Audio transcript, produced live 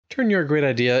Turn your great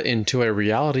idea into a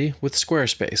reality with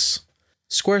Squarespace.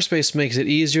 Squarespace makes it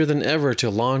easier than ever to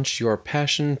launch your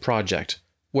passion project.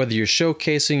 Whether you're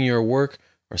showcasing your work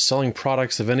or selling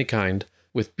products of any kind,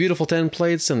 with beautiful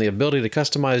templates and the ability to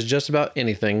customize just about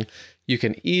anything, you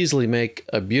can easily make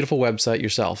a beautiful website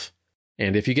yourself.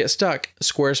 And if you get stuck,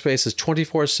 Squarespace's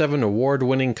 24/7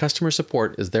 award-winning customer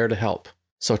support is there to help.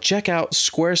 So check out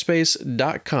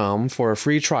squarespace.com for a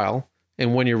free trial,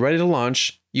 and when you're ready to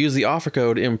launch, use the offer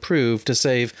code IMPROVE to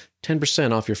save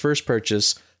 10% off your first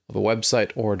purchase of a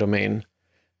website or domain.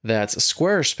 That's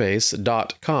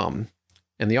squarespace.com,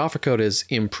 and the offer code is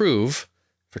IMPROVE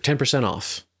for 10%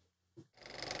 off.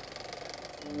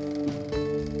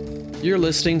 You're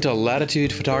listening to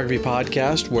Latitude Photography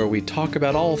Podcast, where we talk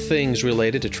about all things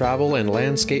related to travel and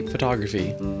landscape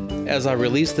photography. As I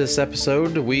release this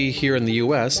episode, we here in the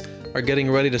US are getting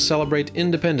ready to celebrate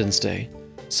Independence Day.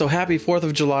 So happy 4th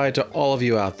of July to all of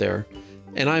you out there.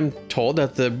 And I'm told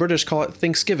that the British call it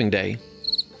Thanksgiving Day.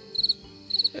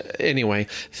 Anyway,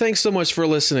 thanks so much for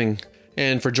listening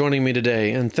and for joining me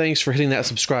today. And thanks for hitting that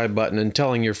subscribe button and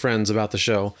telling your friends about the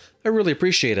show. I really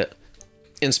appreciate it.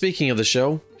 And speaking of the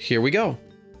show, here we go.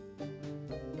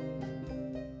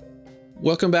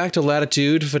 Welcome back to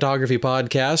Latitude Photography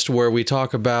Podcast, where we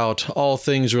talk about all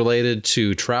things related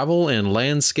to travel and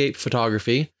landscape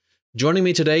photography. Joining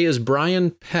me today is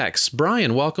Brian Pex.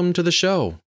 Brian, welcome to the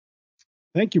show.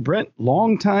 Thank you, Brent.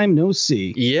 Long time no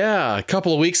see. Yeah, a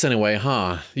couple of weeks anyway,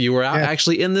 huh? You were out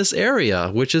actually in this area,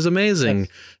 which is amazing. Yes.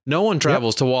 No one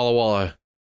travels to Walla Walla,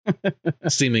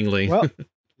 seemingly. Well,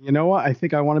 you know what? I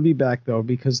think I want to be back, though,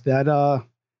 because that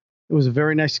it was a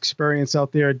very nice experience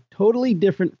out there. Totally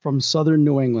different from southern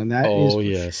New England.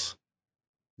 Yes.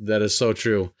 That is so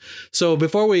true. So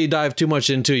before we dive too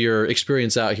much into your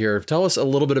experience out here, tell us a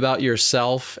little bit about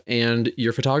yourself and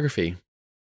your photography.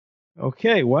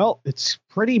 Okay, well, it's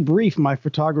pretty brief, my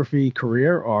photography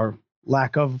career, or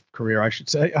lack of career, I should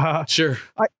say. Sure.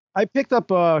 I picked up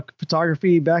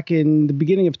photography back in the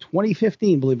beginning of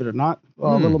 2015, believe it or not,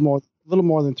 a little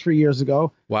more than 3 years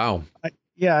ago. Wow. I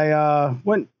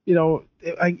went,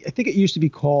 I think it used to be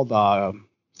called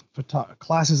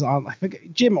classes on, I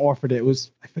think Jim offered it. It was,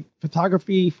 I think,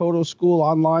 photography, photo school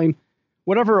online,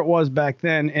 whatever it was back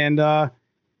then. And,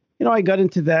 I got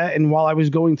into that. And while I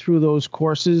was going through those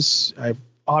courses,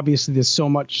 obviously there's so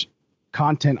much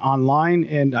content online,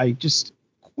 and I just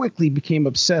quickly became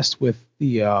obsessed with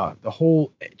the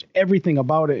whole, everything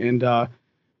about it. And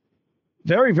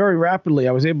very, very rapidly,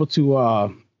 I was able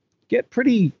to get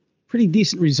pretty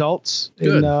decent results.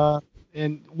 Good.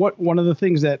 And one of the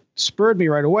things that spurred me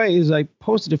right away is I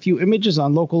posted a few images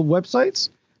on local websites.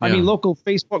 Yeah. I mean, local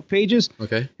Facebook pages.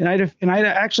 Okay. And I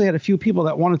actually had a few people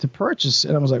that wanted to purchase,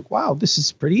 and I was like, wow, this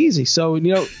is pretty easy. So,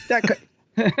 that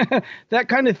that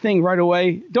kind of thing right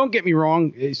away. Don't get me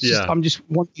wrong. It's just, I'm just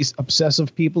one of these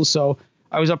obsessive people. So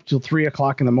I was up till 3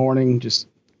 o'clock in the morning, just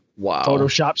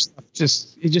Photoshop stuff.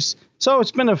 So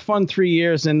it's been a fun 3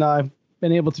 years, and I've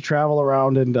been able to travel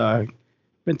around and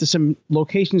been to some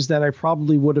locations that I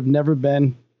probably would have never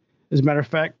been. As a matter of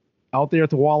fact, out there at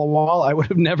the Walla Walla, I would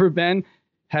have never been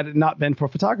had it not been for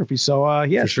photography. So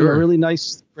it's been a really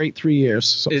nice, great 3 years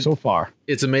so far.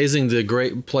 It's amazing the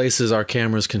great places our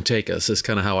cameras can take us, is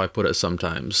kind of how I put it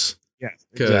sometimes. Yeah,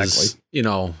 exactly.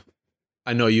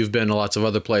 I know you've been to lots of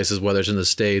other places, whether it's in the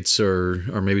States or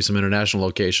maybe some international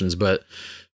locations, but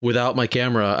without my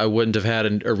camera, I wouldn't have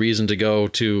had a reason to go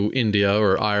to India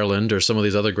or Ireland or some of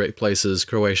these other great places,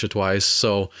 Croatia twice.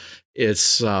 So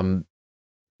it's,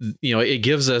 it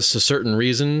gives us a certain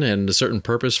reason and a certain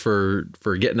purpose for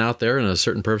getting out there, and a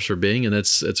certain purpose for being. And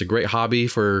it's a great hobby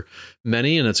for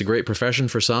many, and it's a great profession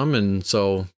for some. And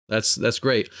so that's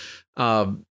great.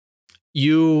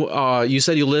 You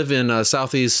said you live in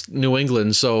Southeast New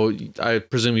England, so I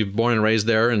presume you're born and raised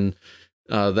there, and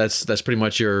that's pretty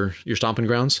much your stomping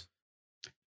grounds?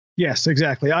 Yes,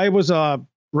 exactly. I was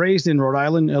raised in Rhode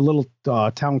Island, a little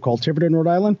town called Tiverton, Rhode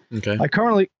Island. Okay. I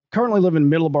currently live in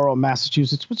Middleborough,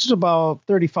 Massachusetts, which is about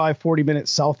 40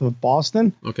 minutes south of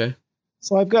Boston. Okay.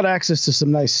 So I've got access to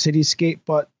some nice cityscape,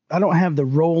 but I don't have the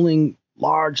rolling,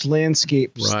 large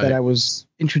landscapes that I was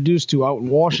introduced to out in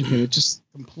Washington. It's just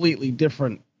completely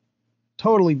different,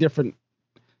 totally different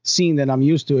scene than I'm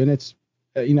used to. And it's,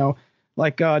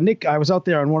 like Nick, I was out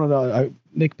there on one of the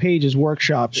Nick Page's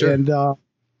workshops. Sure. And,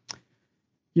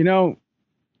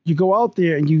 you go out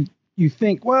there and you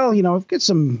think, well, I've got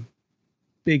some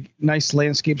big, nice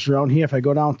landscapes around here. If I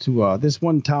go down to this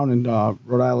one town in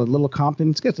Rhode Island, Little Compton,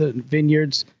 it's got the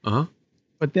vineyards. Uh-huh.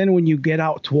 But then when you get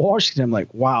out to Washington, I'm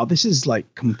like, wow, this is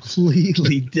like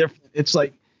completely different. It's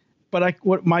like, but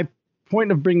what my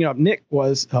point of bringing up Nick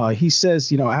was he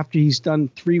says, after he's done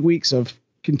 3 weeks of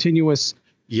continuous,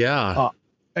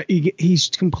 he's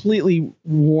completely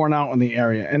worn out in the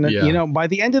area. And, by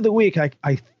the end of the week,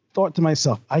 I thought to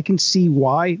myself, I can see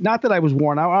why. Not that I was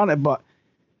worn out on it, but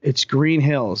it's Green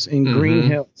Hills and Green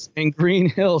Hills and Green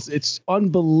Hills. It's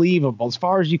unbelievable as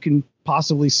far as you can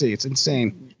possibly see. It's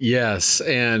insane. Yes.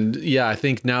 And I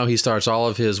think now he starts all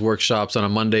of his workshops on a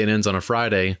Monday and ends on a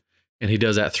Friday. And he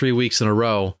does that 3 weeks in a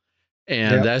row.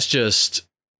 And that's just,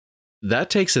 that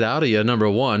takes it out of you, number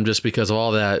one, just because of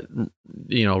all that,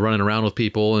 running around with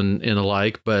people and the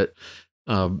like. But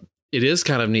it is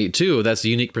kind of neat too. That's a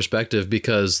unique perspective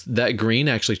because that green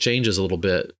actually changes a little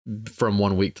bit from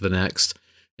 1 week to the next.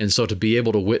 And so to be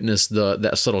able to witness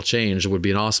that subtle change would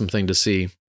be an awesome thing to see.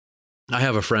 I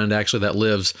have a friend actually that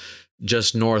lives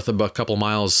just north of a couple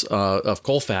miles of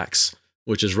Colfax,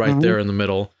 which is right there in the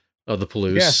middle of the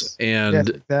Palouse. Yes. And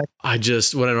exactly. I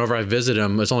just, whenever I visit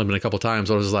him, it's only been a couple times,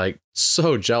 I was like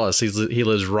so jealous. He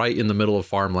lives right in the middle of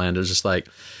farmland. It's just like,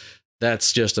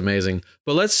 that's just amazing.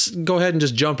 But let's go ahead and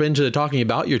just jump into talking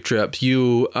about your trip.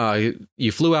 You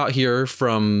flew out here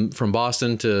from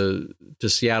Boston to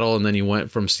Seattle, and then you went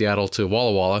from Seattle to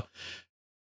Walla Walla.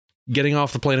 Getting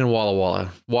off the plane in Walla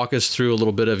Walla, walk us through a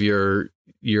little bit of your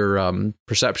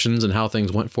perceptions and how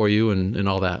things went for you and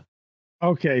all that.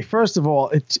 Okay, first of all,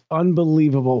 it's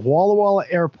unbelievable. Walla Walla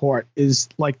Airport is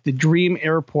like the dream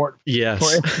airport. Yes.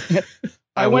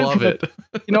 I love it.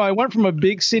 I went from a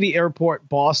big city airport,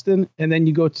 Boston, and then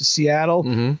you go to Seattle.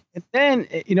 And then,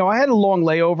 I had a long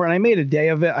layover and I made a day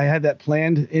of it. I had that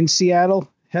planned in Seattle,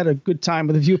 had a good time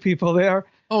with a few people there.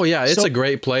 Oh, yeah. It's a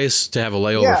great place to have a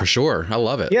layover for sure. I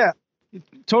love it. Yeah,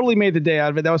 totally made the day out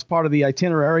of it. That was part of the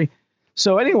itinerary.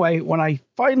 So anyway, when I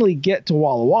finally get to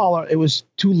Walla Walla, it was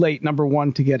too late, number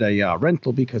one, to get a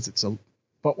rental because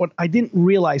but what I didn't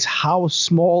realize how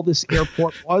small this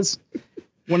airport was.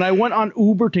 When I went on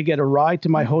Uber to get a ride to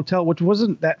my hotel, which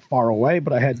wasn't that far away,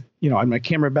 but I had, my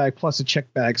camera bag plus a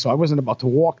check bag, so I wasn't about to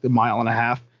walk the 1.5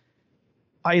 miles.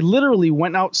 I literally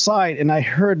went outside and I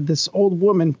heard this old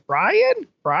woman, Brian.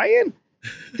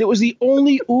 That was the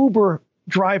only Uber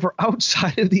driver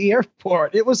outside of the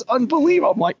airport. It was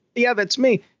unbelievable. I'm like, yeah, that's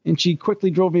me. And she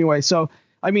quickly drove me away. So,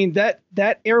 I mean, that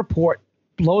airport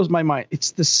blows my mind.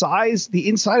 It's the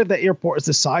inside of that airport is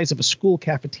the size of a school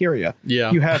cafeteria.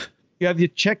 Yeah. You have your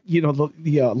check,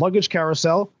 the luggage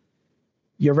carousel,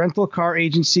 your rental car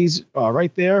agencies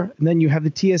right there. And then you have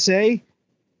the TSA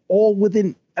all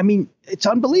within, I mean, it's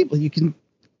unbelievable.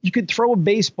 You could throw a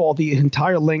baseball the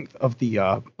entire length of the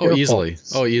airport. Easily.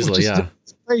 Yeah.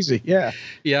 It's crazy. Yeah.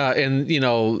 Yeah. And,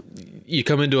 you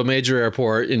come into a major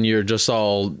airport and you're just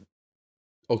all,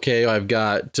 okay, I've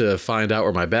got to find out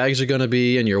where my bags are going to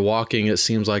be. And you're walking, it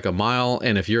seems like a mile.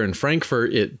 And if you're in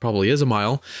Frankfurt, it probably is a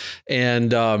mile.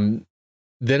 And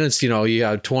then it's, you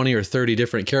have 20 or 30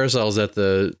 different carousels that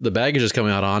the baggage is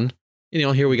coming out on.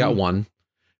 Here we got one.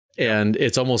 And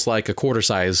it's almost like a quarter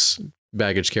size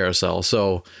baggage carousel.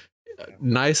 So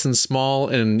nice and small.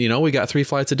 And, we got 3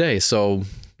 flights a day. So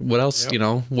what else,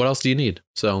 what else do you need?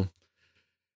 So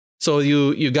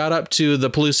you got up to the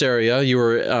Palouse area. You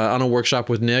were on a workshop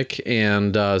with Nick.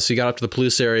 And so you got up to the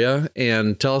Palouse area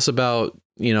and tell us about,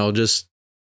 just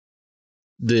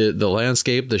the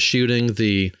landscape, the shooting,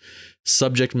 the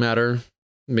subject matter,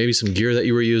 maybe some gear that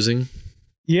you were using.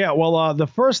 Yeah, well, the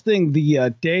first thing,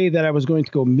 the day that I was going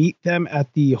to go meet them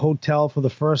at the hotel for the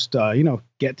first,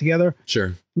 get together.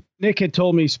 Sure. Nick had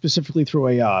told me specifically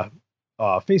through a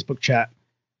Facebook chat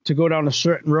to go down a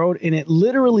certain road, and it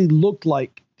literally looked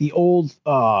like the old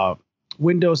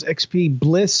Windows XP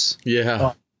Bliss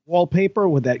wallpaper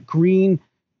with that green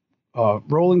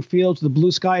rolling fields, the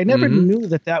blue sky. I never knew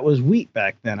that was wheat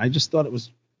back then. I just thought it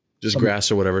was just grass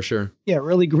or whatever. Sure. Yeah,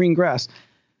 really green grass.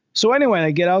 So anyway,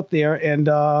 I get out there and,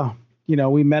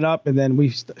 we met up and then we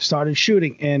started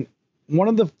shooting. And one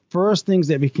of the first things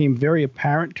that became very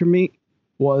apparent to me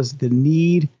was the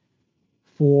need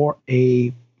for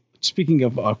speaking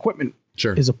of equipment,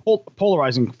 is a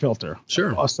polarizing filter. Sure.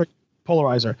 A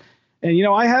polarizer. And,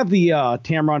 I have the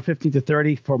Tamron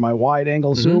 15-30 for my wide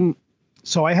angle zoom.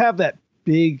 So I have that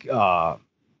big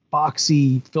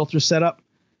boxy filter setup,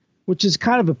 which is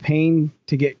kind of a pain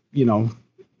to get,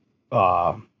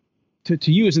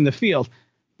 to use in the field.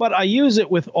 But I use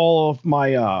it with all of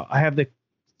my, I have the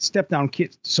step down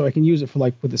kit so I can use it for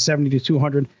with the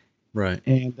 70-200. Right.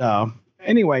 And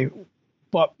anyway,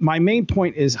 but my main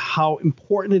point is how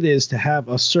important it is to have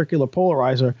a circular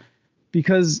polarizer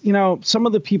because, some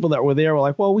of the people that were there were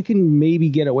like, well, we can maybe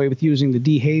get away with using the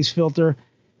D-Haze filter.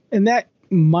 And that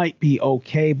might be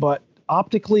okay, but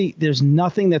optically, there's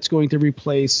nothing that's going to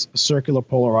replace a circular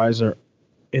polarizer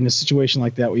in a situation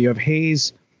like that where you have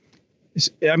haze.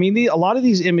 I mean, a lot of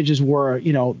these images were,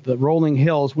 the rolling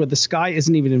hills where the sky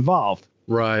isn't even involved.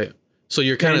 Right. So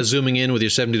you're kind of zooming in with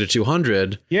your 70 to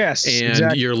 200. Yes, and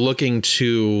exactly. You're looking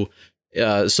to.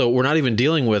 So we're not even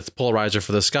dealing with polarizer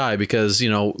for the sky because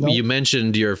nope. You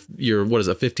mentioned your what is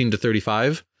it, 15 to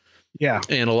 35. Yeah.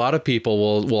 And a lot of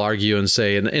people will argue and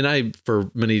say, and I, for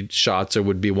many shots, it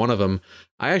would be one of them.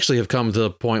 I actually have come to the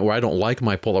point where I don't like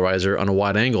my polarizer on a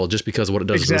wide angle just because of what it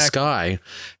does to the sky.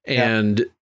 And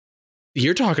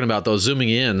you're talking about those zooming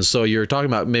in. So you're talking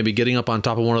about maybe getting up on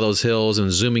top of one of those hills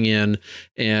and zooming in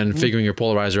and figuring your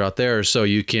polarizer out there so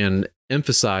you can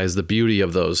emphasize the beauty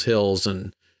of those hills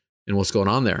and what's going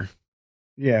on there.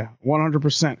 Yeah,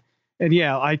 100%. And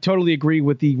yeah, I totally agree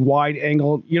with the wide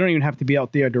angle. You don't even have to be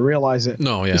out there to realize it.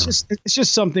 No, yeah. It's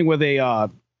just something where they, I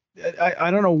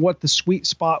don't know what the sweet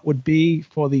spot would be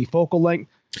for the focal length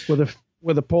where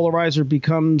the polarizer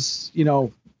becomes,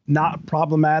 not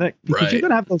problematic, because you're going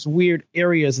to have those weird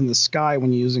areas in the sky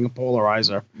when you're using a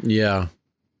polarizer. Yeah,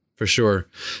 for sure.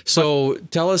 So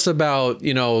tell us about,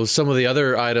 some of the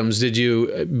other items. Did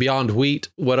you, beyond wheat,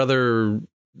 what other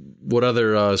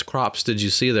crops did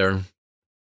you see there?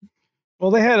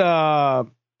 Well, they had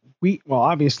wheat. Well,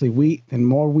 obviously wheat and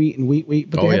more wheat and wheat.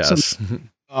 But they had some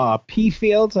pea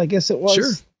fields, I guess it was.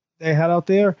 Sure. They had out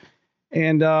there.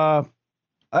 And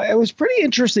it was pretty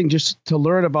interesting just to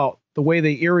learn about the way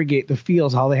they irrigate the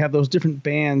fields, how they have those different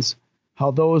bands, how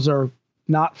those are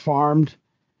not farmed.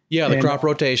 Yeah, the crop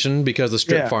rotation because of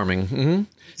strip farming. Mm-hmm.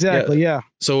 Exactly, yeah.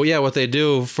 So, what they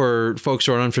do, for folks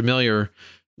who are unfamiliar,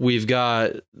 we've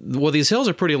got, these hills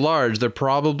are pretty large. They're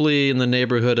probably in the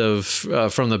neighborhood of,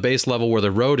 from the base level where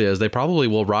the road is, they probably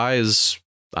will rise,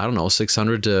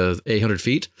 600 to 800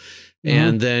 feet. Mm-hmm.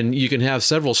 And then you can have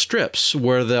several strips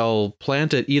where they'll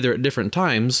plant it either at different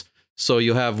times. So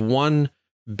you'll have one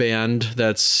band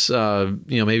that's,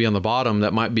 maybe on the bottom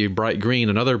that might be bright green.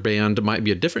 Another band might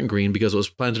be a different green because it was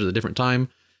planted at a different time.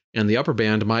 And the upper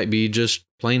band might be just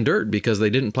plain dirt because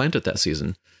they didn't plant it that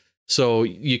season. So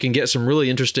you can get some really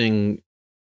interesting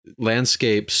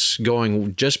landscapes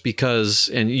going just because,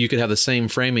 and you could have the same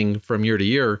framing from year to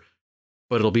year,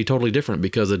 but it'll be totally different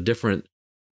because of different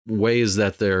ways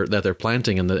that they're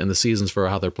planting and the seasons for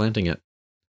how they're planting it.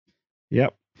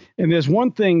 Yep. And there's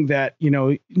one thing that,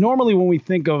 normally when we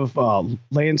think of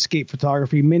landscape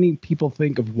photography, many people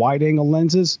think of wide angle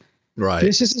lenses. Right.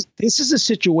 This is a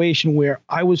situation where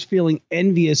I was feeling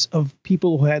envious of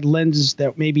people who had lenses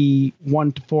that maybe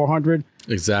 1 to 400,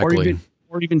 exactly,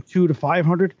 or even 2 to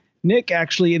 500. Nick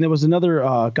actually, and there was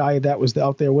another guy that was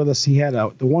out there with us. He had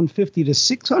the 150 to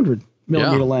 600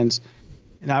 millimeter lens,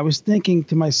 and I was thinking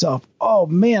to myself, "Oh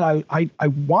man,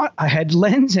 I had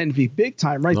lens envy big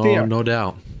time right there." No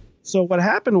doubt. So what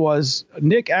happened was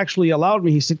Nick actually allowed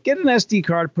me. He said, "Get an SD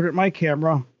card, put it in my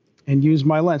camera, and use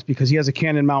my lens," because he has a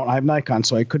Canon mount. I have Nikon,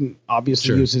 so I couldn't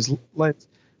obviously use his lens.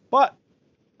 But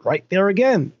right there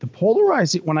again, the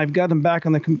polarizing, when I've got them back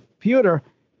on the computer,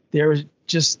 you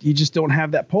just don't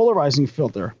have that polarizing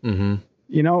filter. Mm-hmm.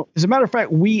 As a matter of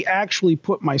fact, we actually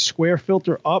put my square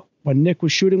filter up when Nick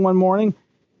was shooting one morning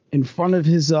in front of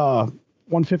his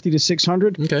 150 to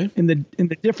 600. Okay. And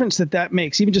the difference that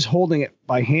makes, even just holding it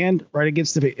by hand right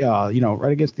against the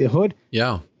right against the hood.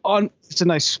 Yeah. It's a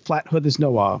nice flat hood. There's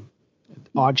no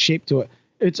odd shape to it.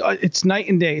 It's night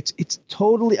and day. It's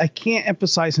totally, I can't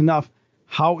emphasize enough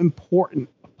how important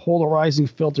a polarizing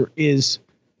filter is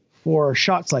for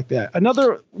shots like that.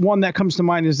 Another one that comes to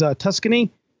mind is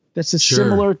Tuscany. That's a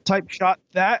similar type shot.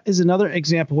 That is another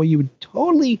example where you would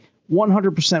totally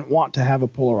 100% want to have a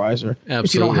polarizer. Absolutely.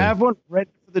 If you don't have one, ready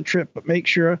for the trip, but make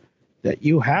sure that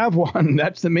you have one.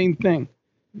 That's the main thing.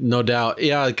 No doubt.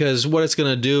 Yeah, because what it's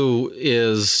going to do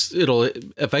is it'll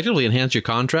effectively enhance your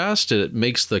contrast. It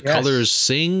makes the colors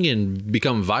sing and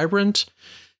become vibrant.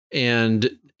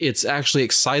 And it's actually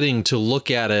exciting to look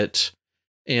at it.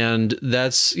 And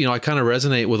that's, I kind of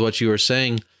resonate with what you were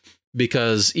saying,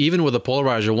 because even with a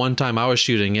polarizer, one time I was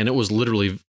shooting and it was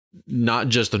literally not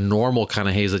just the normal kind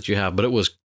of haze that you have, but it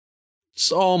was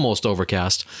almost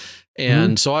overcast.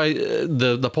 And so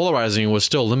the polarizing was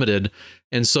still limited.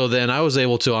 And so then I was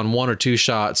able to, on 1 or 2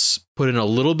 shots, put in a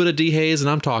little bit of dehaze, and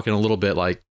I'm talking a little bit,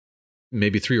 like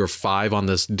maybe 3 or 5 on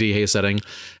this dehaze setting,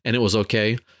 and it was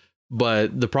okay.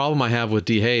 But the problem I have with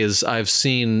dehaze, I've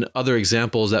seen other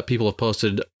examples that people have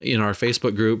posted in our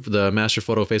Facebook group, the Master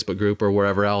Photo Facebook group, or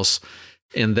wherever else,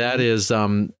 and that is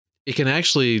it can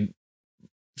actually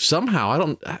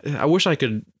somehow, I wish I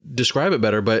could describe it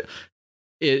better, but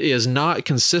it is not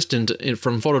consistent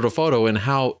from photo to photo in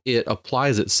how it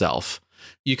applies itself.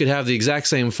 you could have the exact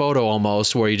same photo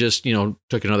almost where you just,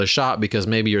 took another shot because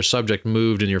maybe your subject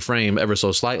moved in your frame ever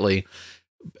so slightly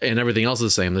and everything else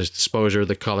is the same. There's exposure,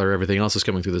 the color, everything else is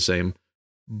coming through the same,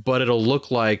 but it'll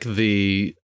look like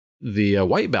the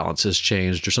white balance has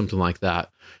changed or something like that.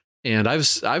 And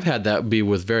I've had that be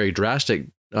with very drastic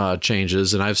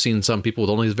changes, and I've seen some people with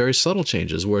only very subtle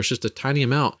changes where it's just a tiny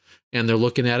amount, and they're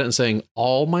looking at it and saying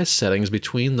all my settings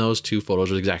between those two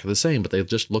photos are exactly the same, but they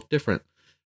just look different.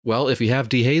 Well, if you have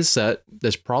dehaze set,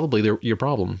 that's probably your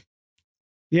problem.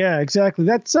 Yeah, exactly.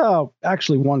 That's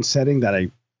actually one setting that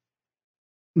I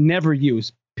never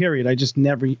use. Period. I just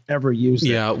never ever used it.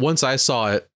 Yeah, once I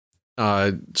saw it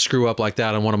screw up like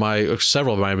that on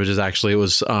several of my images, actually, it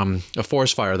was a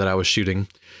forest fire that I was shooting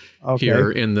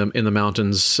here in the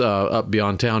mountains up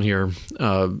beyond town here.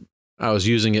 I was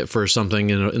using it for something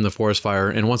in the forest fire,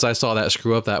 and once I saw that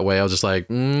screw up that way, I was just like,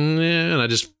 and I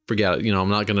just forget it. I'm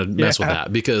not going to mess with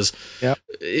that because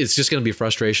it's just going to be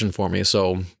frustration for me.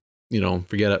 So,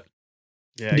 forget it.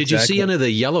 Yeah, Did you see any of the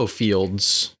yellow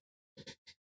fields?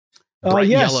 Bright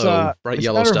yellow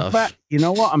stuff. Fact, you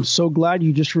know what? I'm so glad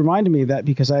you just reminded me of that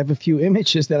because I have a few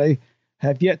images that I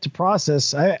have yet to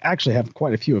process. I actually have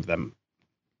quite a few of them.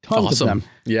 Tons of them.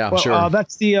 Yeah, sure.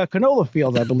 That's the canola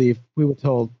field, I believe we were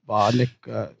told, Nick.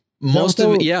 Most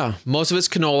of it's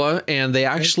canola, and they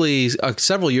actually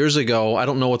several years ago, I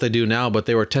don't know what they do now, but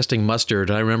they were testing mustard.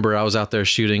 I remember I was out there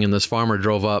shooting, and this farmer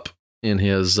drove up in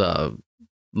his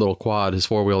little quad, his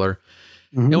 4-wheeler.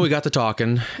 Mm-hmm. And we got to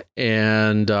talking,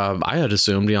 and I had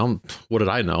assumed, what did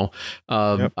I know?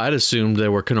 I'd assumed they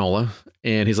were canola,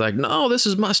 and he's like, "No, this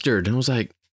is mustard." And I was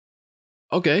like,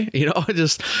 "Okay,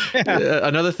 just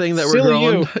another thing that we're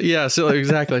growing." Yeah, silly,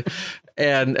 exactly.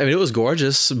 And I mean, it was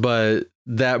gorgeous, but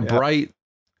that bright,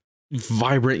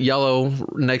 vibrant yellow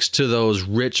next to those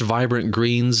rich, vibrant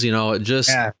greens, it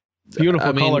just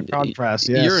beautiful color contrast.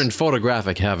 Yes. You're in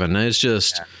photographic heaven. It's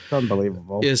just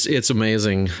unbelievable. It's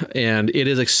amazing, and it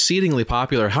is exceedingly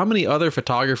popular. How many other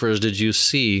photographers did you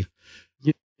see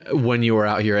when you were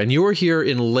out here? And you were here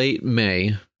in late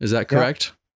May. Is that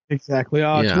correct? Exactly.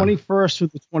 21st through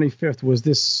the 25th was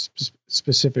this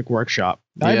specific workshop.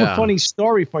 I have a funny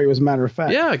story for you, as a matter of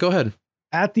fact. Yeah, go ahead.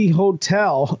 At the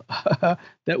hotel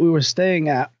that we were staying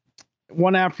at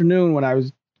one afternoon when I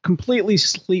was completely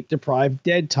sleep deprived,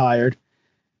 dead tired,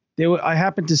 I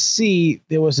happened to see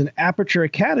there was an Aperture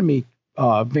Academy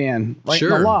van right in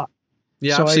the lot.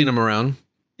 Yeah, so I've seen them around.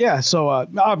 Yeah, so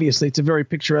obviously it's a very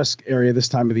picturesque area this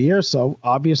time of the year, so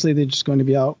obviously they're just going to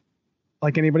be out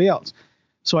like anybody else.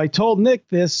 So I told Nick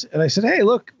this, and I said, "Hey,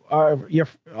 look, our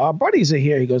buddies are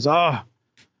here." He goes, "Oh,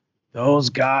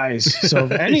 those guys." So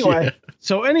anyway,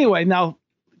 now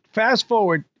fast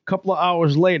forward a couple of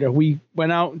hours later, we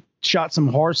went out and shot some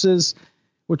horses,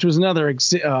 which was another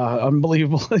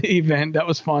unbelievable event. That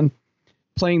was fun.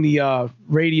 Playing the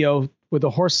radio with the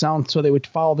horse sound so they would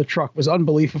follow the truck was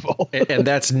unbelievable. And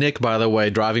that's Nick, by the way,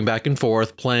 driving back and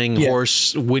forth, playing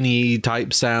horse whinny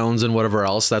type sounds and whatever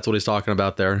else. That's what he's talking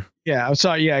about there. Yeah, I'm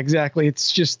sorry. Yeah, exactly.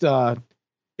 It's just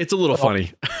it's a little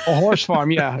funny. A horse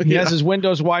farm. Yeah, he has his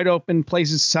windows wide open, plays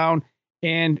his sound,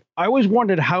 and I always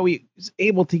wondered how he was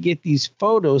able to get these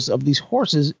photos of these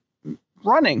horses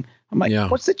running. I'm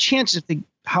like, what's the chance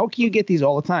how can you get these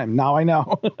all the time? Now I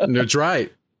know. That's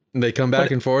right. They come back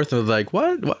and forth and they're like,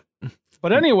 what?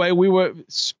 But anyway, we were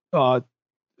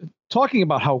talking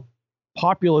about how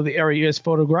popular the area is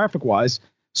photographic wise.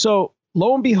 So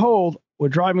lo and behold, we're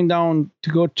driving down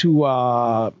to go to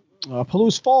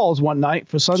Palouse Falls one night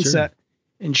for sunset.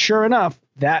 Sure. And sure enough,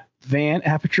 that van,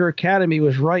 Aperture Academy,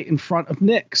 was right in front of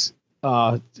Nick's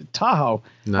Tahoe.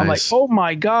 Nice. I'm like, oh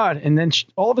my God. And then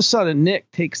all of a sudden, Nick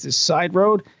takes this side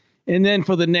road. And then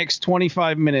for the next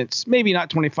 25 minutes, maybe not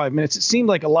 25 minutes, it seemed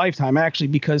like a lifetime actually,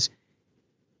 because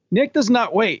Nick does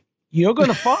not wait. You're going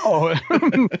to follow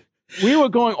him. We were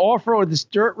going off-road, this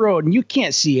dirt road, and you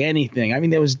can't see anything. I mean,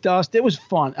 there was dust. It was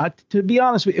fun. To be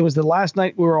honest with you, it was the last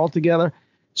night we were all together.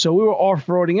 So we were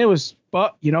off-roading.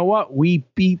 But you know what? We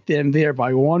beat them there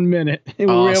by 1 minute.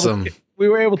 And awesome. We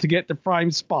were able to get the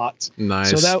prime spots.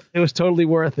 Nice. So it was totally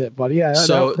worth it. But yeah.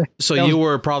 So you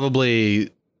were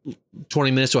probably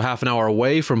 20 minutes to a half an hour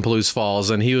away from Palouse Falls,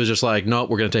 and he was just like, nope,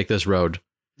 we're going to take this road.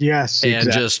 Yes. And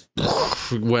just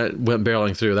went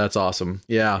barreling through. That's awesome.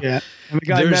 Yeah. Yeah. And the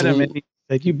guy met him and he's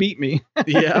like, you beat me.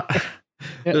 Yeah.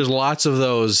 There's lots of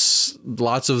those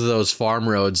farm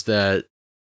roads that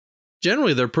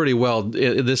generally they're pretty well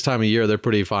this time of year. They're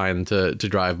pretty fine to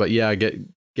drive, but yeah,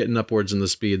 getting upwards in the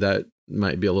speed, that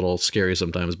might be a little scary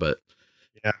sometimes, but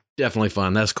yeah, definitely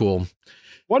fun. That's cool.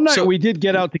 One night we did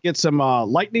get out to get some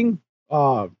lightning.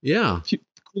 Yeah.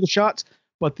 Cool shots.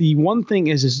 But the one thing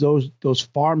is those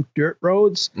farm dirt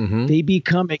roads, they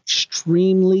become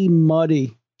extremely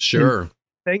muddy. Sure. And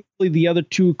thankfully, the other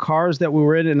two cars that we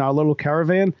were in our little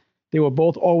caravan, they were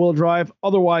both all-wheel drive.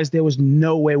 Otherwise, there was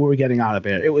no way we were getting out of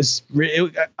there.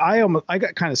 I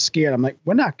got kind of scared. I'm like,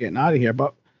 we're not getting out of here,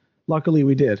 but luckily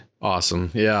we did.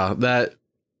 Awesome. Yeah, that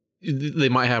they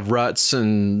might have ruts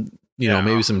and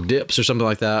maybe some dips or something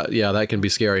like that. Yeah, that can be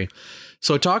scary.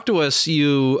 So talk to us.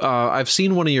 I've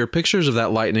seen one of your pictures of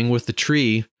that lightning with the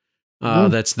tree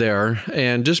that's there,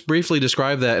 and just briefly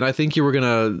describe that. And I think you were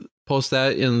going to post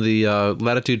that in the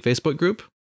Latitude Facebook group.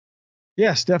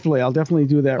 Yes, definitely. I'll definitely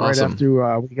do that right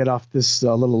after we get off this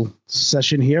little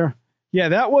session here. Yeah,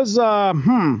 that was,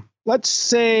 let's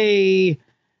say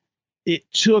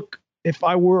it took, if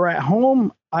I were at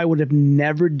home, I would have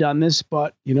never done this,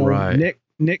 but right.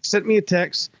 Nick sent me a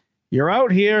text. You're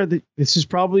out here. This is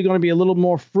probably going to be a little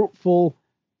more fruitful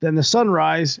than the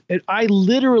sunrise. And I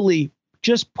literally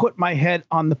just put my head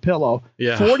on the pillow,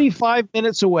 45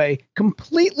 minutes away,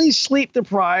 completely sleep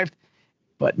deprived.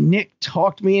 But Nick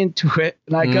talked me into it,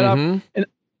 and I got up.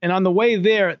 And on the way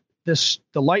there, the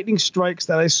lightning strikes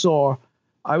that I saw,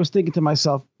 I was thinking to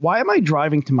myself, why am I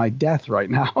driving to my death right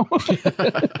now?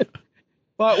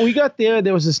 But we got there.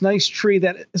 There was this nice tree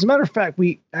that, as a matter of fact,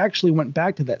 we actually went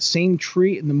back to that same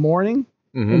tree in the morning.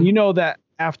 And you know that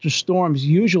after storms,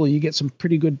 usually you get some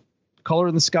pretty good color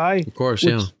in the sky. Of course,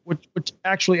 which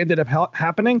actually ended up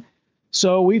happening.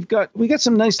 So we got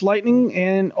some nice lightning,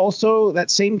 and also that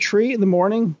same tree in the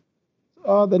morning,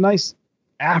 the nice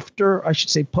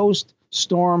post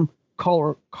storm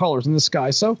colors in the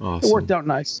sky. So awesome. It worked out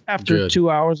nice after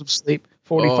 2 hours of sleep,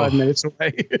 45 minutes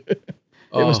away. It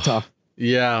was tough.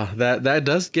 Yeah, that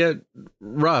does get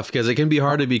rough because it can be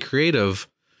hard to be creative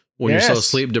when you're so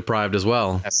sleep deprived as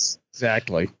well. Yes,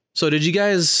 exactly. So did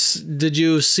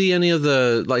you see any of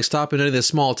stop in any of the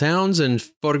small towns and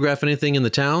photograph anything in the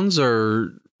towns,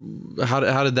 or how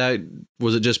did that,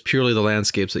 was it just purely the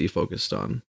landscapes that you focused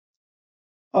on?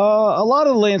 A lot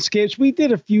of the landscapes. We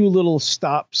did a few little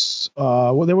stops.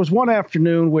 Well, there was one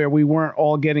afternoon where we weren't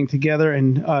all getting together,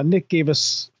 and Nick gave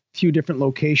us a few different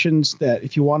locations that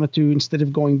if you wanted to, instead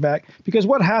of going back, because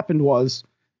what happened was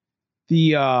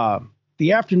the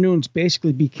afternoons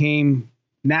basically became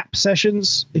nap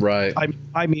sessions. Right.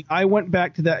 I mean, I went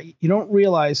back to that. You don't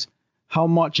realize how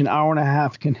much an hour and a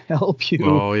half can help you.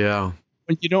 Oh yeah.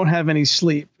 When you don't have any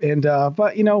sleep. And,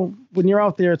 but when you're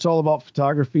out there, it's all about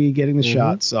photography, getting the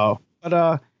shots. So,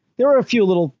 but, there were a few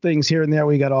little things here and there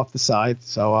we got off the side.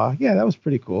 So, yeah, that was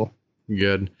pretty cool.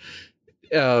 Good.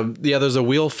 There's a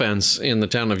wheel fence in the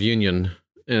town of Union.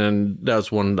 And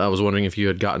that's one I was wondering if you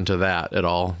had gotten to that at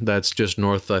all. That's just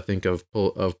north, I think, of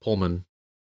Pullman.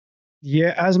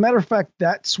 Yeah, as a matter of fact,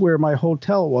 that's where my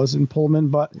hotel was in Pullman.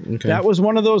 But that was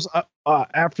one of those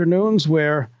afternoons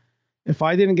where if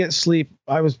I didn't get sleep,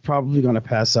 I was probably going to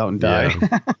pass out and die.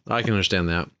 Yeah, I can understand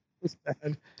that. It's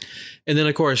bad. And then,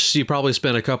 of course, you probably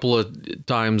spent a couple of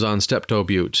times on Steptoe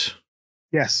Butte.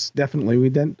 Yes, definitely. We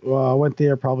went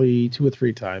there probably 2 or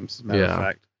 3 times, as a matter of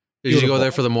fact. Did you go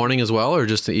there for the morning as well, or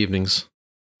just the evenings?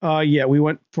 Yeah, we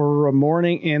went for a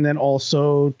morning and then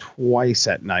also twice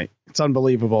at night. It's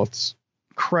unbelievable. It's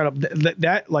incredible.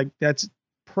 That's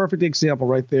perfect example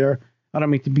right there. I don't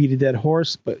mean to beat a dead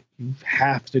horse, but you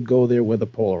have to go there with a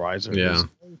polarizer. Yeah.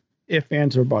 If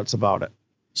ands or buts about it.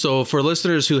 So for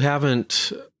listeners who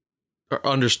haven't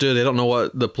understood, they don't know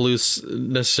what the Palouse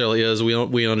necessarily is.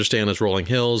 We understand it's rolling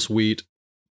hills, wheat,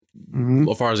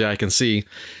 as far as the eye can see.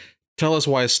 Tell us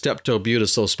why Steptoe Butte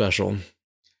is so special.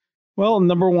 Well,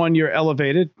 number one, you're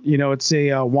elevated. It's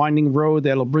a winding road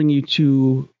that'll bring you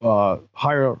to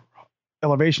higher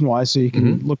elevation wise, so you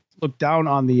can look down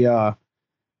on the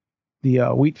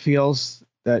wheat fields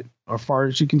that are far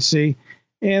as you can see.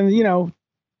 And,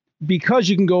 because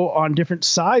you can go on different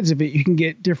sides of it, you can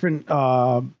get different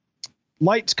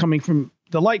light coming from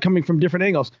different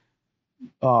angles,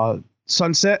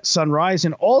 sunset, sunrise.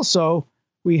 And also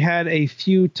we had a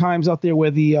few times out there where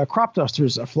the crop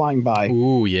dusters are flying by.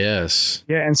 Ooh, yes.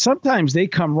 Yeah. And sometimes they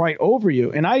come right over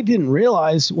you. And I didn't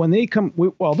realize when they come,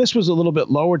 this was a little bit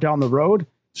lower down the road.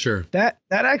 Sure. That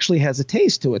actually has a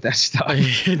taste to it, that stuff.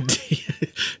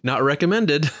 Not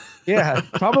recommended. Yeah,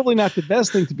 probably not the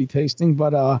best thing to be tasting,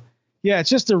 but yeah,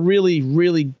 it's just a really,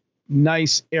 really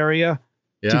nice area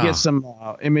to get some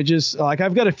images. Like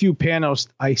I've got a few panos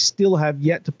I still have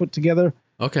yet to put together.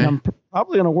 Okay. And I'm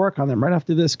probably going to work on them right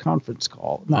after this conference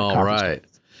call. All right.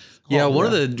 Yeah, one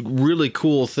of the really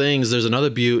cool things, there's another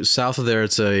butte south of there.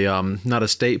 It's a not a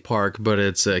state park, but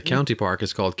it's a county park.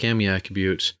 It's called Kamiak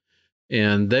Butte.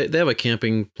 And they have a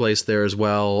camping place there as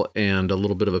well, and a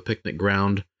little bit of a picnic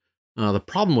ground. The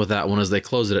problem with that one is they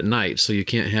close it at night, so you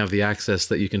can't have the access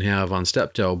that you can have on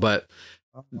Steptoe. But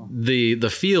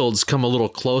the fields come a little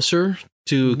closer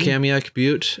to Kamiak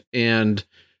Butte, and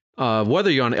whether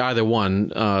you're on either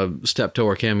one, Steptoe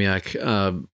or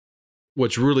Kamiak,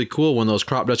 what's really cool when those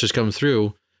crop dusters come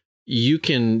through, you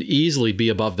can easily be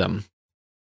above them.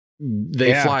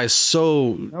 They fly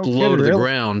so low to the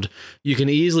ground, you can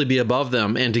easily be above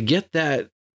them. And to get that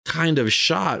kind of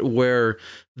shot where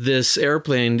this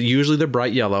airplane, usually they're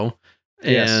bright yellow,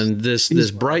 and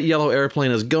this bright yellow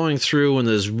airplane is going through in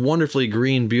this wonderfully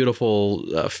green,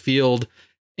 beautiful field,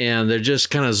 and they're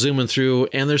just kind of zooming through,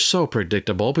 and they're so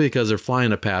predictable because they're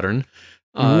flying a pattern.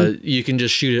 You can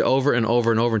just shoot it over and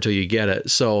over and over until you get it.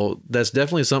 So that's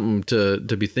definitely something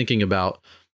to be thinking about,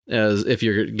 as if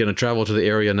you're going to travel to the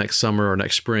area next summer or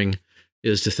next spring,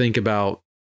 is to think about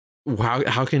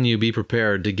how can you be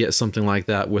prepared to get something like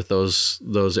that with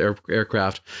those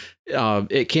aircraft.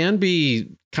 It can be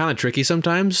kind of tricky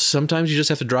sometimes. Sometimes you just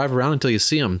have to drive around until you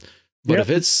see them. But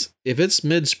if it's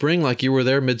mid-spring, like you were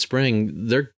there mid-spring,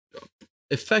 they're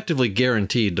effectively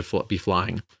guaranteed to be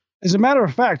flying. As a matter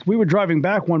of fact, we were driving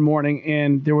back one morning,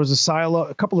 and there was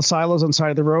a couple of silos on the side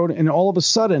of the road, and all of a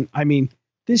sudden, I mean,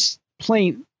 this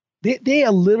plane, they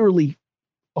are literally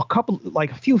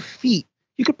a few feet.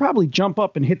 You could probably jump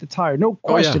up and hit the tire, no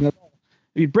question at all.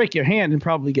 You'd break your hand and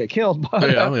probably get killed.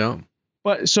 But,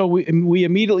 But so we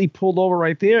immediately pulled over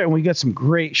right there, and we got some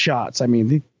great shots. I mean,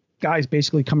 the guys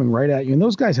basically coming right at you, and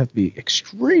those guys have to be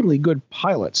extremely good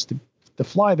pilots to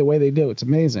fly the way they do. It's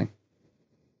amazing.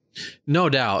 No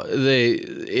doubt.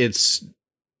 It's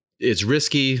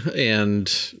risky,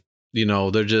 and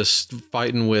they're just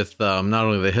fighting with not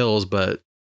only the hills but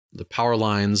the power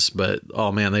lines. But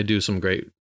oh man, they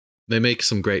make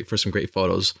some great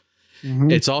photos.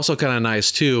 It's also kind of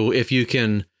nice too if you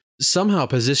can somehow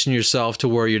position yourself to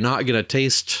where you're not going to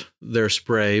taste their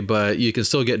spray, but you can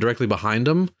still get directly behind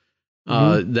them.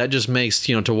 That just makes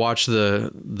to watch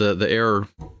the air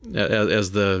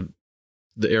as the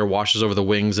air washes over the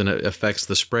wings and it affects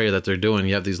the spray that they're doing.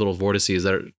 You have these little vortices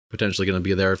that are potentially going to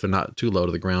be there if they're not too low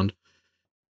to the ground.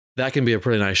 That can be a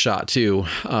pretty nice shot too.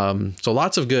 So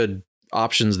lots of good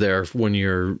options there when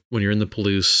you're in the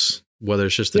Palouse, whether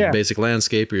it's just the basic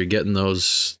landscape or you're getting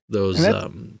those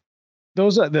the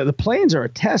planes are a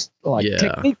test.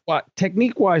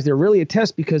 Technique wise, they're really a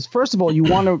test, because first of all, you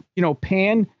want to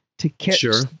pan to catch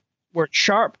where it's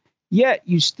sharp, yet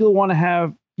you still want to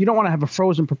have. You don't want to have a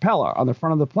frozen propeller on the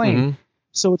front of the plane.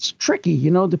 So it's tricky,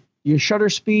 your shutter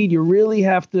speed, you really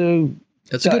have to.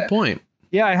 That's a good point.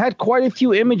 Yeah, I had quite a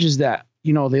few images that,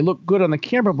 they look good on the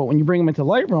camera, but when you bring them into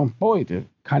Lightroom, boy, they're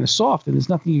kind of soft, and there's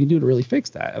nothing you can do to really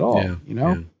fix that at all.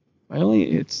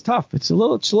 It's tough. It's a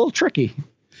little tricky.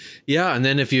 Yeah, and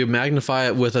then if you magnify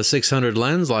it with a 600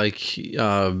 lens,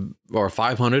 or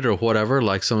 500 or whatever,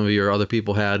 like some of your other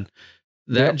people had,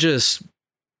 that just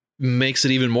makes it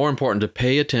even more important to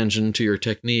pay attention to your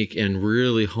technique and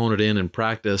really hone it in and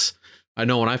practice. I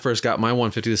know when I first got my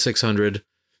 150 to 600,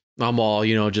 I'm all,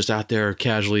 just out there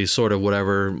casually, sort of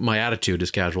whatever. My attitude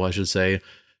is casual, I should say.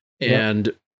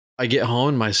 And I get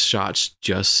home, my shots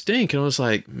just stink. And I was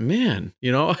like, man,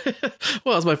 well,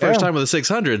 it's my first time with a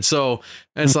 600. So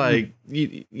it's like,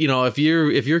 if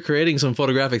you're creating some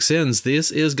photographic sins, this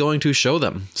is going to show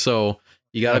them. So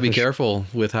you got to be careful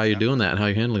with how you're doing that and how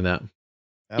you're handling that.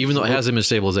 Absolutely. Even though it has image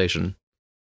stabilization.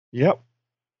 Yep.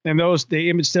 And the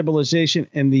image stabilization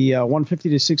in the 150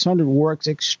 to 600 works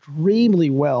extremely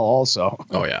well also.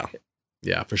 Oh, yeah.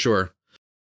 Yeah, for sure.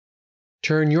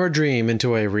 Turn your dream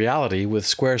into a reality with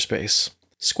Squarespace.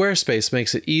 Squarespace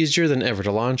makes it easier than ever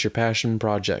to launch your passion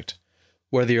project.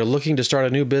 Whether you're looking to start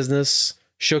a new business,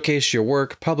 showcase your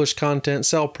work, publish content,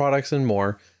 sell products, and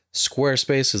more,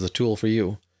 Squarespace is the tool for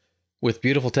you. With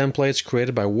beautiful templates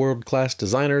created by world-class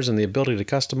designers and the ability to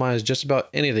customize just about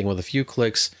anything with a few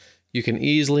clicks, you can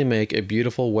easily make a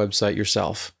beautiful website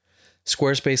yourself.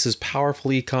 Squarespace's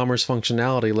powerful e-commerce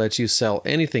functionality lets you sell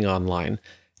anything online,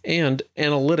 and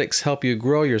analytics help you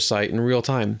grow your site in real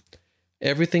time.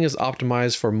 Everything is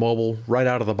optimized for mobile right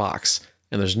out of the box,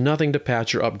 and there's nothing to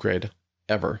patch or upgrade,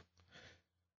 ever.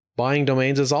 Buying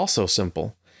domains is also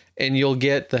simple, and you'll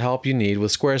get the help you need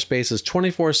with Squarespace's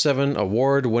 24/7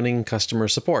 award-winning customer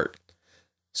support.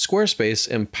 Squarespace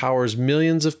empowers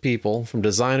millions of people, from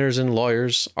designers and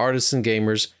lawyers, artists and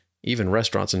gamers, even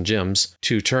restaurants and gyms,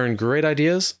 to turn great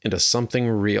ideas into something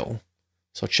real.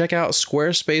 So check out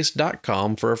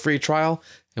squarespace.com for a free trial,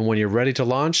 and when you're ready to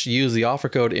launch, use the offer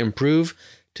code IMPROVE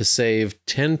to save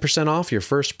 10% off your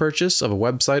first purchase of a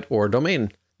website or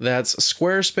domain. That's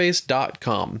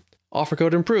squarespace.com. Offer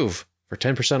code IMPROVE for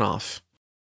 10% off.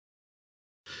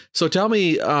 So tell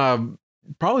me,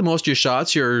 probably most of your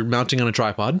shots you're mounting on a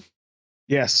tripod.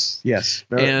 Yes.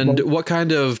 And what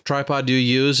kind of tripod do you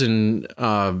use? And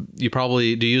do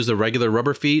you use the regular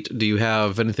rubber feet? Do you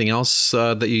have anything else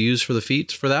that you use for the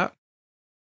feet for that?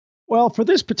 Well, for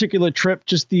this particular trip,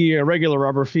 just the regular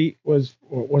rubber feet was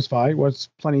fine. Was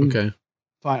plenty. Okay.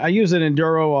 Fine. I use an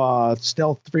Enduro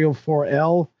Stealth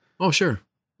 304L. Oh, sure.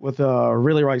 With a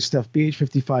Really Right Stuff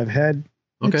BH55 head.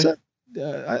 Okay.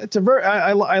 It's a very.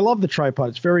 I love the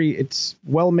tripod. It's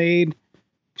well made,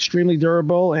 extremely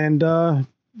durable, and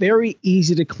very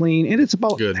easy to clean. And it's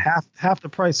about half the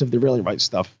price of the Really Right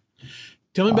Stuff.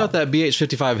 Tell me about that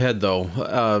BH55 head,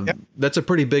 though. That's a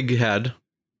pretty big head.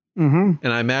 Mm-hmm.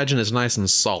 And I imagine it's nice and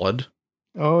solid.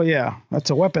 Oh, yeah. That's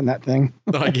a weapon, that thing.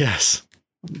 I guess.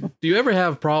 Do you ever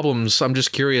have problems? I'm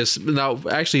just curious. Now,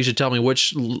 actually, you should tell me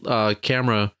which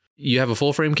camera. You have a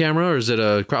full frame camera, or is it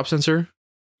a crop sensor?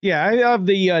 Yeah, I have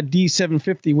the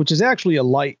D750, which is actually a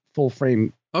light full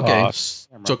frame. Okay.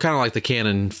 So kind of like the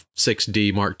Canon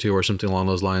 6D Mark II or something along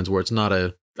those lines, where it's not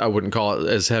I wouldn't call it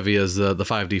as heavy as the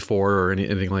 5D4 or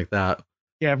anything like that.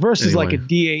 Yeah, versus like a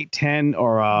D810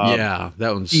 or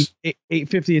that one's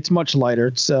 850. It's much lighter.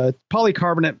 It's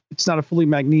polycarbonate. It's not a fully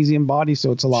magnesium body,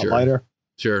 so it's a lot lighter.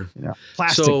 Sure. Yeah,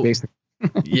 plastic basically.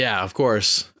 Yeah, of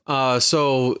course.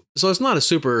 So it's not a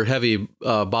super heavy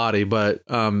body, but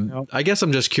nope. I guess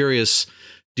I'm just curious.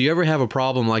 Do you ever have a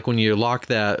problem like when you lock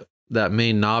that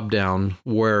main knob down,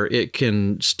 where it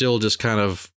can still just kind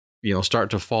of start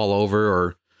to fall over,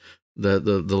 or the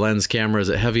lens camera, is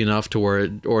it heavy enough to where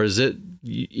or is it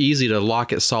easy to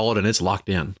lock it solid and it's locked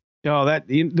in?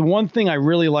 The one thing I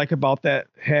really like about that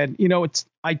head,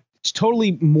 it's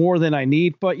totally more than I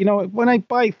need, but when I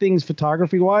buy things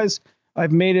photography wise,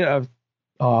 I've made it a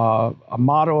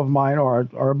motto of mine, or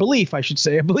a belief, I should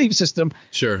say, a belief system.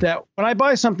 Sure. That when I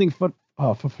buy something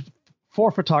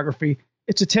for photography,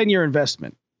 it's a 10-year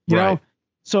investment. You know.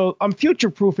 So I'm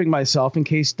future-proofing myself in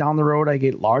case down the road I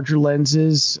get larger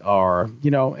lenses, or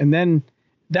and then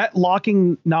that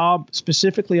locking knob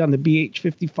specifically on the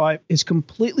BH55 is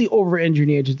completely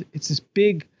over-engineered. It's this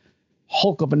big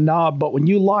hulk of a knob, but when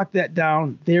you lock that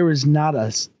down, there is not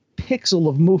a pixel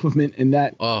of movement in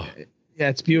that. Oh, yeah,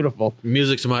 it's beautiful.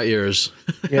 Music to my ears.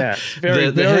 Yeah,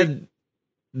 the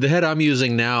head I'm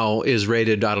using now is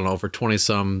rated, I don't know, for 20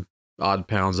 some odd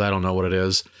pounds. I don't know what it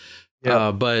is.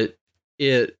 Yep. But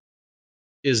it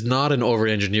is not an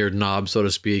over-engineered knob, so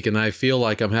to speak, and I feel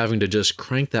like I'm having to just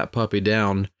crank that puppy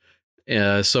down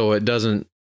so it doesn't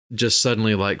just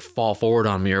suddenly like fall forward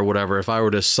on me or whatever. If I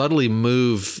were to subtly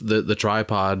move the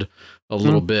tripod a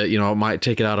little bit, it might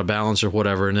take it out of balance or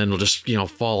whatever, and then it'll just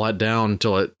fall down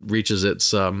until it reaches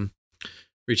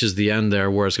the end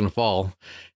there where it's going to fall.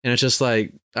 And it's just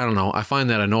like, I don't know. I find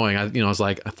that annoying. I was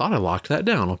like, I thought I locked that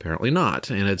down. Apparently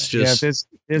not. And it's just there's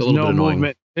no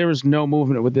movement. There is no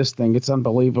movement with this thing. It's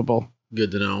unbelievable.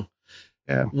 Good to know.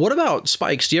 Yeah. What about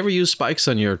spikes? Do you ever use spikes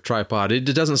on your tripod? It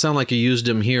doesn't sound like you used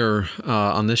them here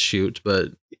on this shoot,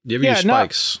 but do you ever use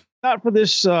spikes? Not for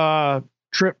this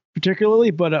trip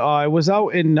particularly, but I was out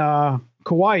in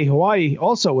Kauai, Hawaii,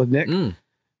 also with Nick a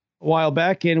while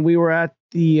back, and we were at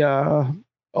the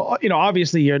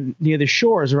obviously you're near the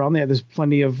shores around there. There's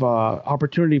plenty of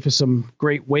opportunity for some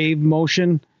great wave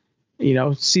motion,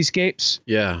 seascapes.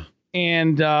 Yeah.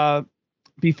 And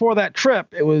before that trip,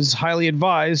 it was highly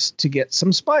advised to get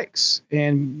some spikes.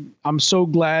 And I'm so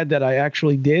glad that I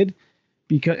actually did,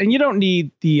 and you don't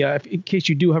need the, in case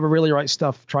you do have a Really Right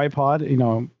Stuff tripod, I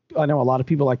know a lot of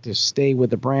people like to stay with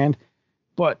the brand,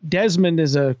 but Desmond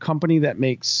is a company that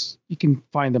you can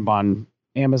find them on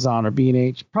Amazon or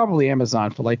B&H, probably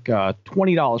Amazon, for like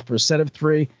 $20 for a set of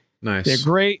 3. Nice. They're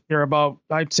great. They're about,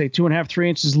 I'd say, 2.5, 3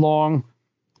 inches long.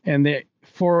 And they,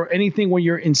 for anything when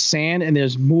you're in sand and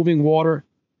there's moving water,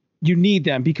 you need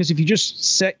them, because if you just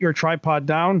set your tripod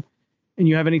down and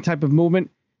you have any type of movement,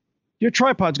 your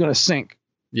tripod's going to sink.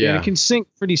 Yeah. And it can sink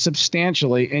pretty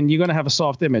substantially, and you're going to have a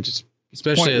soft image.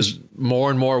 Especially as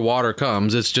more and more water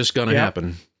comes, it's just going to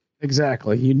happen.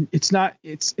 Exactly. It's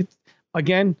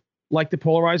again, like the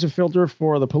polarizer filter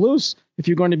for the Palouse, if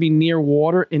you're going to be near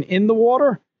water and in the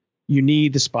water, you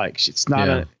need the spikes. It's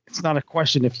not a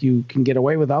question if you can get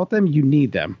away without them, you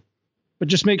need them. But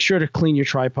just make sure to clean your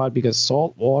tripod, because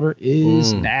salt water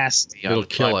is nasty. It'll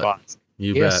kill it.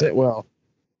 Yes, it will.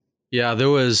 Yeah,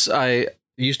 I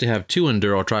used to have 2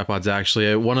 Enduro tripods,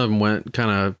 actually. One of them went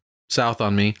kind of south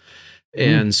on me.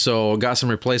 And so got some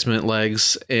replacement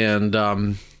legs. And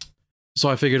so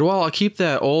I figured, well, I'll keep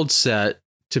that old set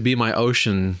to be my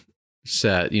ocean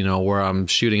set, where I'm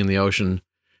shooting in the ocean.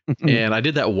 And I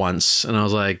did that once, and I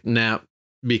was like, nah,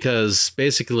 because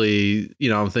basically,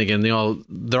 I'm thinking,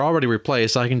 they're already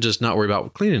replaced. I can just not worry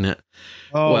about cleaning it.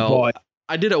 Oh, well, boy.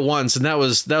 I did it once, and that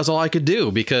was all I could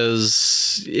do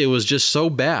because it was just so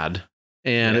bad,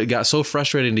 and it got so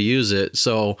frustrating to use it.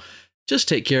 So just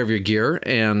take care of your gear,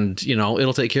 and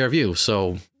it'll take care of you.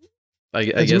 So I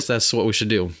guess that's what we should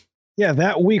do. Yeah,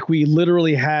 that week we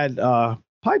literally had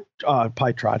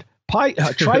tripod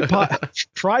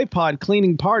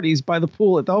cleaning parties by the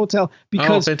pool at the hotel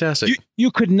because fantastic.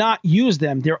 You could not use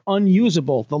them. They're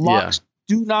unusable. The locks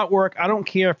do not work. I don't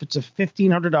care if it's a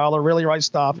 $1,500 really right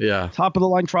stuff. Yeah. Top of the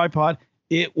line tripod.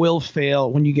 It will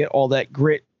fail when you get all that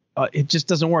grit. It just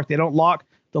doesn't work. They don't lock.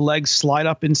 The legs slide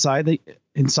up inside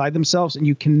themselves, and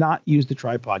you cannot use the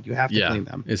tripod. You have to clean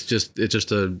them. It's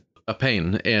just a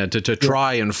pain, and to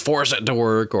try and force it to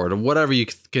work or to whatever you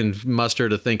can muster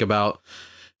to think about.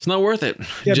 It's not worth it.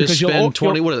 Yeah, just spend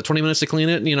 20 minutes to clean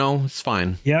it, it's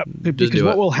fine. Yeah, because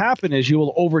what will happen is you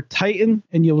will over tighten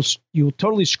and you'll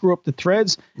totally screw up the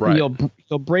threads. Right. And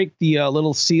you'll break the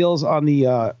little seals on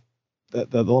the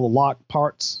little lock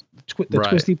parts, the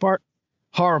twisty part.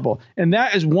 Horrible. And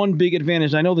that is one big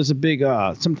advantage. I know there's a big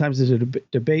sometimes there's a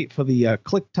debate for the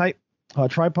click type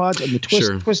tripods and the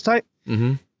twist type.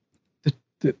 Mm-hmm.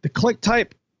 The click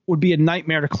type would be a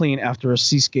nightmare to clean after a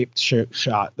seascape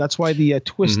shot. That's why the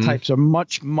twist types are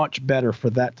much, much better for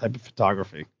that type of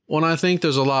photography. Well, I think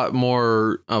there's a lot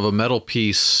more of a metal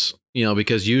piece,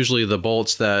 because usually the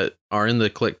bolts that are in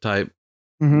the click type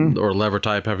or lever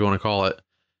type, however you want to call it,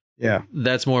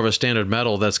 that's more of a standard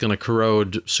metal that's going to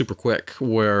corrode super quick,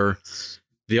 where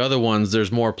the other ones,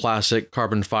 there's more plastic,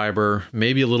 carbon fiber,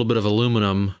 maybe a little bit of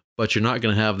aluminum, but you're not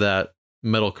going to have that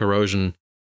metal corrosion.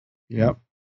 Yep.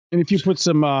 And if you put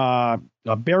some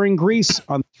bearing grease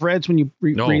on threads when you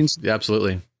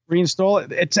absolutely reinstall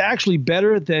it, it's actually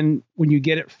better than when you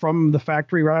get it from the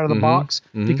factory right out of the box,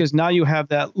 because now you have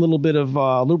that little bit of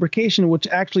lubrication, which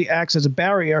actually acts as a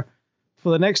barrier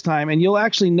for the next time. And you'll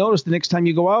actually notice the next time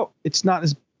you go out, it's not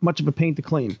as much of a pain to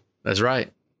clean. That's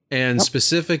right. And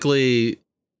specifically,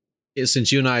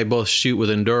 since you and I both shoot with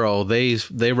Enduro,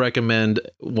 they recommend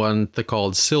one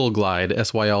called Syl Glide,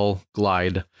 SYL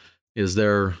Glide. Is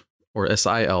there, or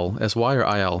SIL, SY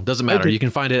or IL? Doesn't matter. You can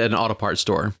find it at an auto parts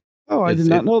store. Oh, I did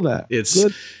not know that. It's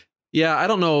good. Yeah, I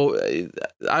don't know.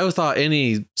 I always thought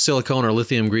any silicone or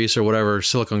lithium grease or whatever,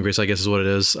 silicone grease, I guess is what it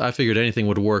is. I figured anything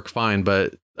would work fine.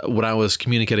 But when I was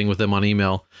communicating with them on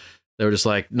email, they were just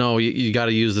like, no, you got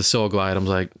to use the Syl Glide. I was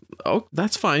like, oh,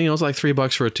 that's fine. It's like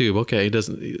 $3 for a tube. Okay. It's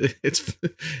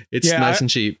nice and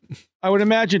cheap. I would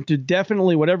imagine to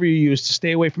definitely whatever you use to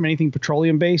stay away from anything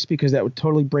petroleum based, because that would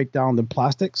totally break down the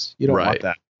plastics. You don't want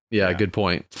that. Yeah, good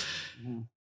point.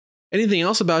 Anything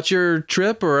else about your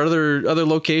trip or other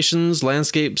locations,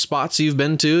 landscape spots you've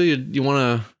been to you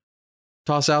want to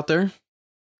toss out there?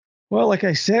 Well, like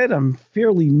I said, I'm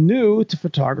fairly new to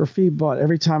photography, but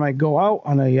every time I go out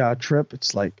on a trip,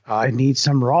 it's like I need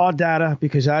some raw data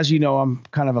because, as you know, I'm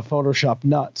kind of a Photoshop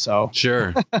nut. So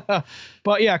sure.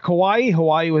 But yeah,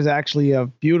 Hawaii was actually a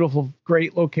beautiful,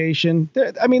 great location.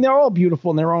 They're all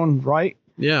beautiful in their own right.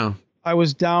 Yeah. I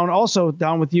was down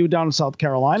with you down in South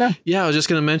Carolina. Yeah, I was just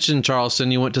going to mention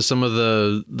Charleston. You went to some of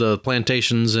the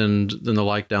plantations and the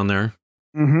like down there.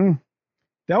 Mm-hmm.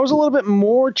 That was a little bit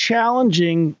more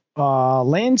challenging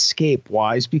landscape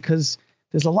wise, because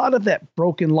there's a lot of that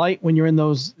broken light when you're in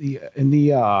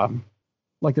the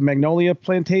like the magnolia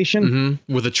plantation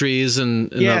with the trees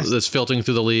and that's filtering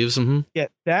through the leaves. Yeah,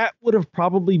 that would have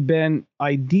probably been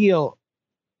ideal,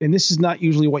 and this is not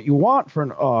usually what you want for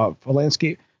a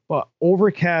landscape, but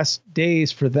overcast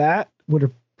days for that would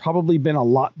have probably been a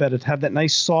lot better to have that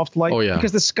nice soft light. Oh yeah,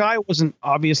 because the sky wasn't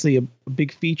obviously a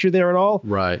big feature there at all.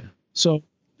 Right. So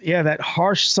yeah, that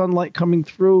harsh sunlight coming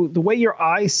through, the way your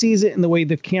eye sees it and the way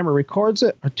the camera records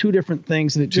it are two different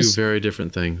things. And two very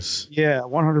different things. Yeah,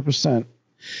 100%.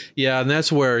 Yeah, and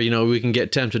that's where, we can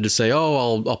get tempted to say,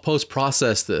 oh, I'll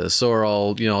post-process this, or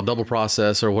I'll, double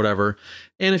process or whatever.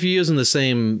 And if you're using the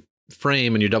same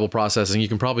frame and you're double processing, you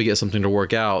can probably get something to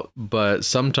work out. But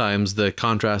sometimes the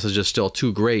contrast is just still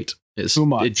too great. It's too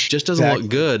much. It just doesn't look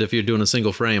good if you're doing a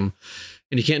single frame.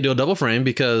 And you can't do a double frame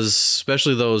because,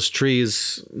 especially those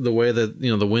trees, the way that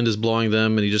the wind is blowing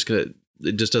them, and it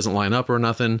just doesn't line up or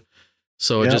nothing.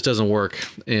 So it just doesn't work.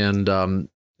 And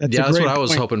that's what I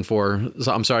was hoping for.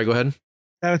 So, I'm sorry. Go ahead.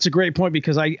 That's a great point,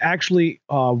 because I actually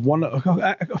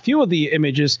a few of the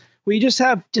images where you just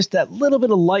have that little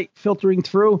bit of light filtering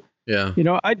through. Yeah.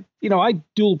 I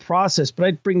dual process, but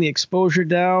I'd bring the exposure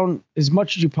down as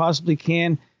much as you possibly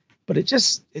can. But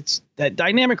it's that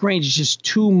dynamic range is just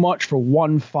too much for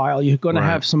one file. You're going to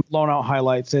have some blown out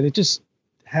highlights, and it just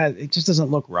it just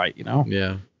doesn't look right, you know?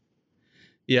 Yeah.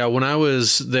 Yeah. When I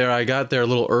was there, I got there a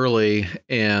little early,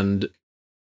 and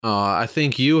I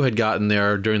think you had gotten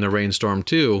there during the rainstorm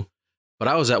too, but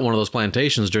I was at one of those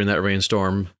plantations during that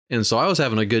rainstorm. And so I was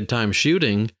having a good time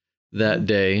shooting that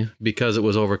day because it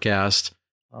was overcast.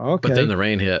 Okay. But then the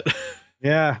rain hit.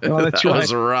 Yeah. Well, that's that right.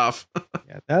 was rough.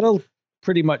 Yeah, that'll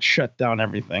pretty much shut down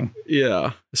everything.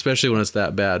 Yeah. Especially when it's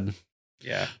that bad.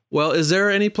 Yeah. Well, is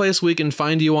there any place we can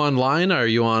find you online? Are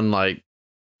you on like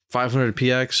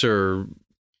 500px or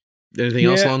anything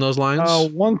else along those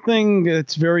lines? One thing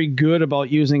that's very good about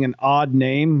using an odd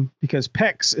name, because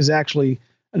PEX is actually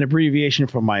an abbreviation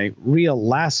for my real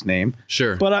last name.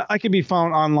 Sure. But I can be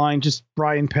found online, just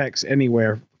Brian PEX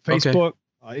anywhere. Facebook,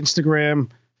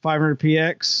 Instagram,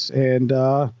 500px,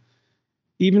 and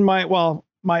even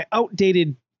my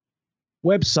outdated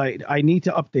website. I need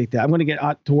to update that. I'm going to get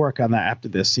to work on that after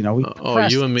this. You know,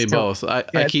 you and me both. I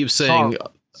keep saying,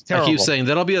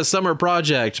 that'll be a summer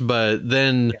project, but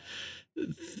then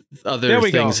other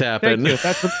things happen.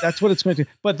 That's what it's meant to.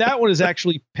 But that one is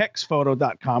actually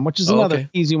pexphoto.com, which is another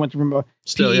easy one to remember.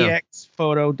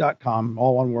 pexphoto.com,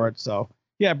 all one word. So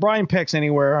yeah, Brian PEX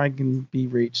anywhere I can be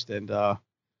reached. And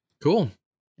cool.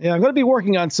 Yeah, I'm going to be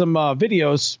working on some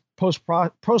videos post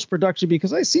production,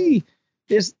 because I see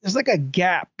there's like a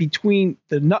gap between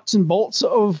the nuts and bolts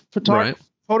of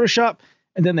Photoshop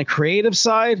and then the creative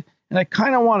side, and I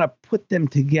kind of want to put them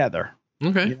together.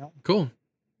 Okay, you know? Cool.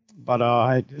 But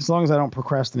as long as I don't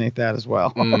procrastinate that as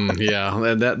well.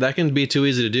 Yeah, that can be too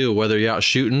easy to do, whether you're out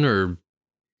shooting or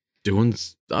doing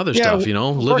other stuff, you know,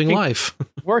 living life.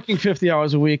 Working 50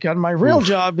 hours a week on my real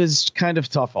job is kind of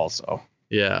tough also.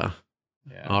 Yeah.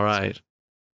 All right.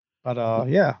 But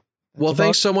yeah. Well,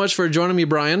 thanks so much for joining me,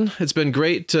 Brian. It's been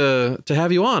great to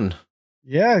have you on.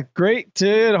 Yeah, great.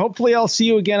 Hopefully I'll see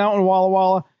you again out in Walla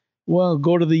Walla. We'll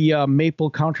go to the Maple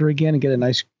counter again and get a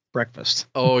nice breakfast.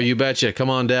 Oh, you betcha. Come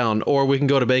on down. Or we can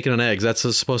go to Bacon and Eggs. That's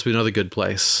supposed to be another good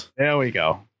place. There we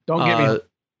go. Don't get me.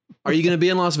 Are you going to be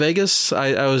in Las Vegas?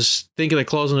 I was thinking of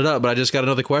closing it up, but I just got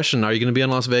another question. Are you going to be in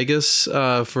Las Vegas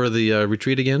for the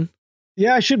retreat again?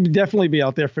 Yeah, I should definitely be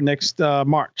out there for next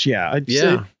March. Yeah.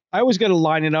 I always got to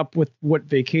line it up with what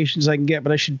vacations I can get,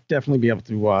 but I should definitely be able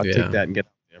to take that and get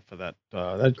out there for that.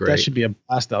 That should be a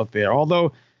blast out there.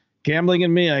 Although gambling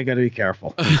and me, I got to be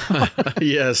careful.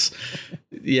 Yes.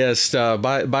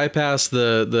 Bypass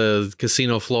the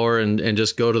casino floor and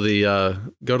just go to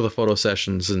the photo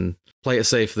sessions and play it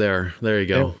safe there. There you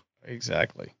go. Yeah,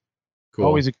 exactly. Cool.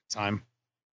 Always a good time.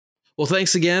 Well,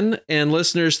 thanks again. And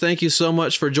listeners, thank you so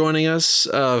much for joining us.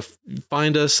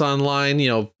 Find us online, you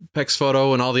know, PEX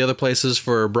Photo and all the other places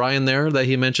for Brian there that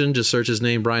he mentioned. Just search his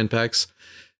name, Brian PEX.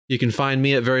 You can find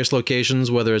me at various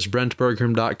locations, whether it's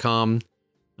brentbergholm.com.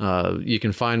 You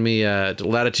can find me at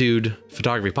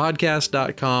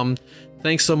latitudephotographypodcast.com.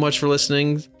 Thanks so much for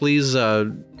listening. Please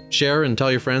share and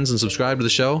tell your friends and subscribe to the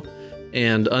show.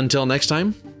 And until next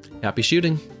time, happy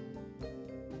shooting.